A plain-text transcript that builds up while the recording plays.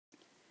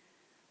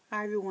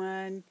Hi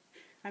everyone,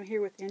 I'm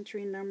here with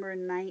entry number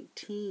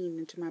 19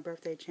 into my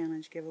birthday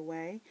challenge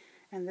giveaway,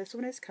 and this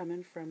one is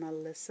coming from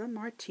Elisa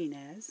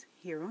Martinez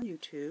here on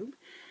YouTube,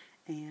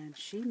 and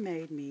she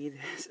made me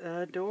this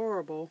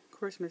adorable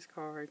Christmas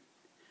card.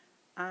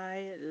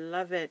 I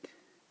love it.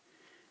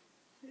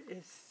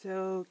 It's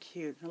so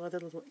cute. I love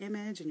the little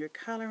image and your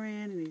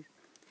coloring and these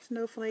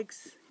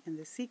snowflakes and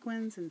the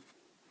sequins and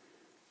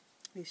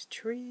these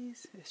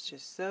trees. It's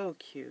just so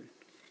cute.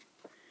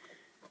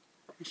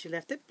 And she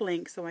left it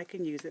blank so I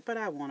can use it, but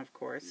I won't, of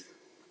course.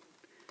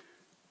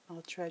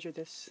 I'll treasure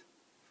this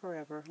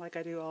forever, like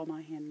I do all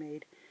my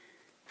handmade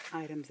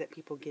items that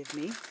people give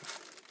me.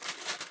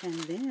 And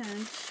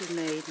then she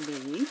made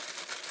me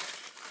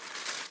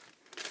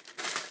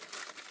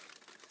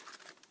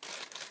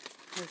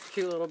this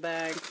cute little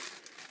bag.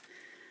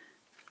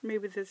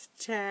 Maybe this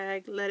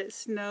tag, "Let It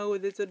Snow,"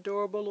 with this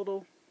adorable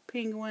little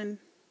penguin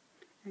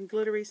and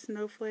glittery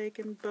snowflake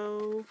and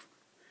bow.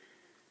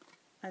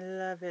 I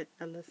love it,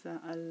 Elisa.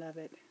 I love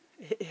it.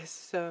 It is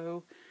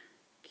so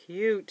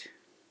cute.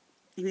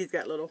 And he's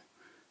got little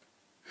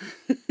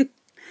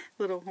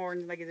little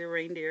horns like he's a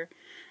reindeer.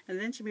 And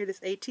then she made this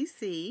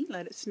ATC,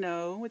 "Let It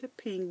Snow," with a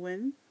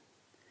penguin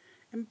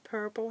and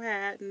purple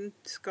hat and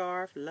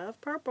scarf.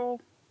 Love purple.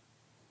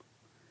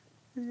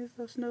 And these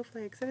little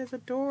snowflakes. That is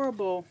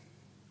adorable.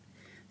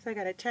 So I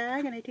got a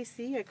tag, an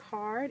ATC, a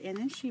card, and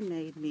then she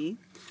made me,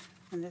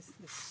 and this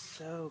is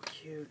so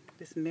cute,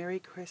 this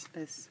Merry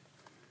Christmas.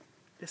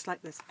 It's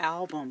like this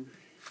album.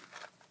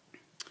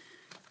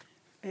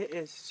 It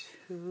is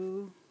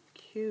too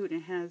cute.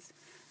 It has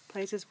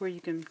places where you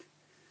can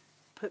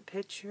put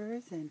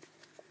pictures and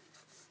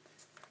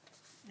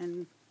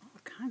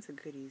all kinds of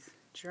goodies.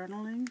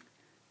 Journaling.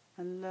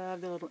 I love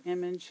the little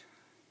image.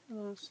 A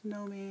little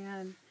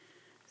snowman,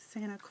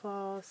 Santa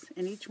Claus,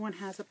 and each one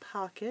has a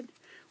pocket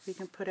where you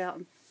can put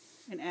out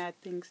and add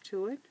things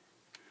to it.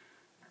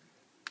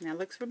 Now it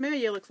looks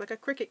familiar. It looks like a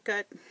Cricut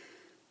cut.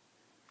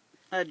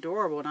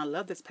 Adorable, and I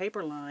love this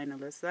paper line,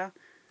 Elisa.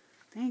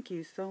 Thank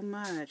you so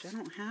much. I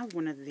don't have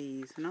one of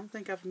these, and I don't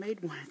think I've made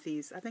one of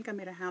these. I think I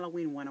made a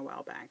Halloween one a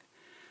while back,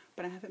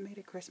 but I haven't made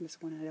a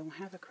Christmas one. I don't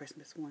have a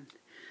Christmas one.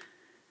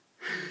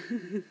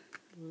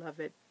 Love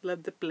it.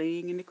 Love the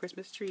bling and the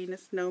Christmas tree and the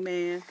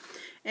snowman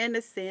and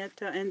the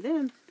Santa. And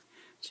then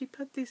she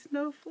put these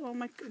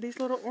these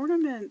little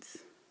ornaments.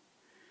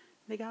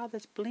 They got all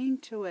this bling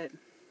to it.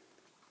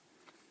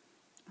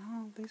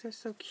 Oh, these are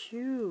so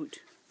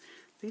cute.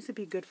 These would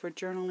be good for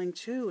journaling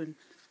too and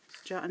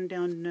jotting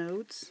down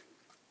notes.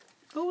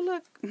 Oh,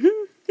 look.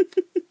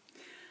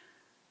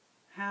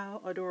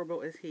 How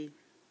adorable is he?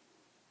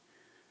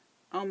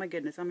 Oh my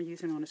goodness, I'm going to use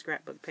him on a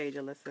scrapbook page,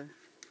 Elisa.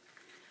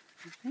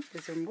 I think,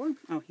 is there more?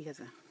 Oh, he has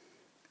a...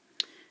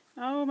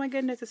 Oh my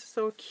goodness, this is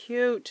so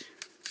cute.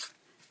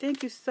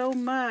 Thank you so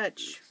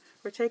much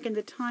for taking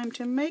the time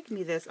to make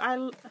me this.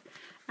 I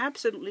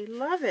absolutely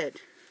love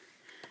it.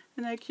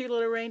 And that cute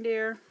little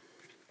reindeer.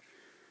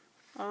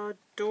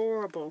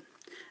 Adorable.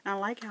 I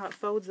like how it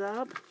folds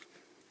up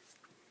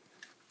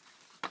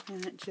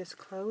and it just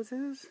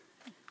closes.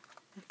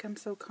 It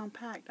comes so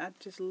compact. I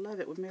just love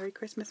it with "Merry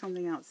Christmas" on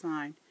the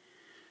outside.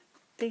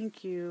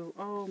 Thank you.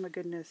 Oh my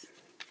goodness.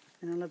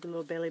 And I love the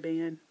little belly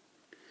band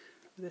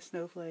with the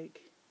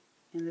snowflake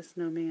and the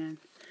snowman.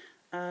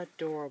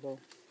 Adorable.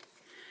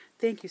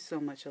 Thank you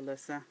so much,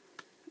 Elisa.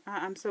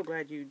 I'm so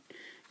glad you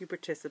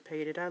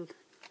participated.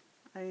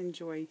 I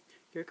enjoy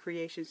your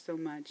creation so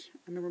much. I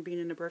remember being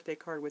in a birthday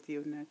card with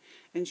you and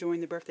enjoying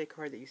the birthday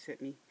card that you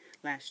sent me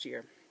last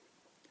year.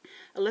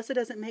 Elisa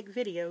doesn't make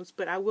videos,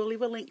 but I will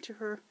leave a link to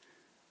her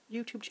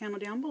YouTube channel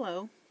down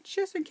below,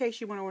 just in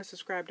case you want to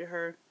subscribe to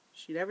her.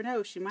 You never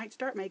know, she might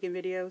start making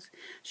videos.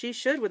 She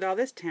should with all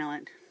this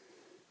talent.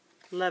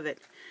 Love it.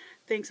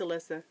 Thanks,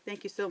 Elisa.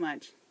 Thank you so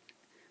much.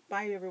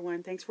 Bye,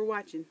 everyone. Thanks for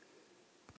watching.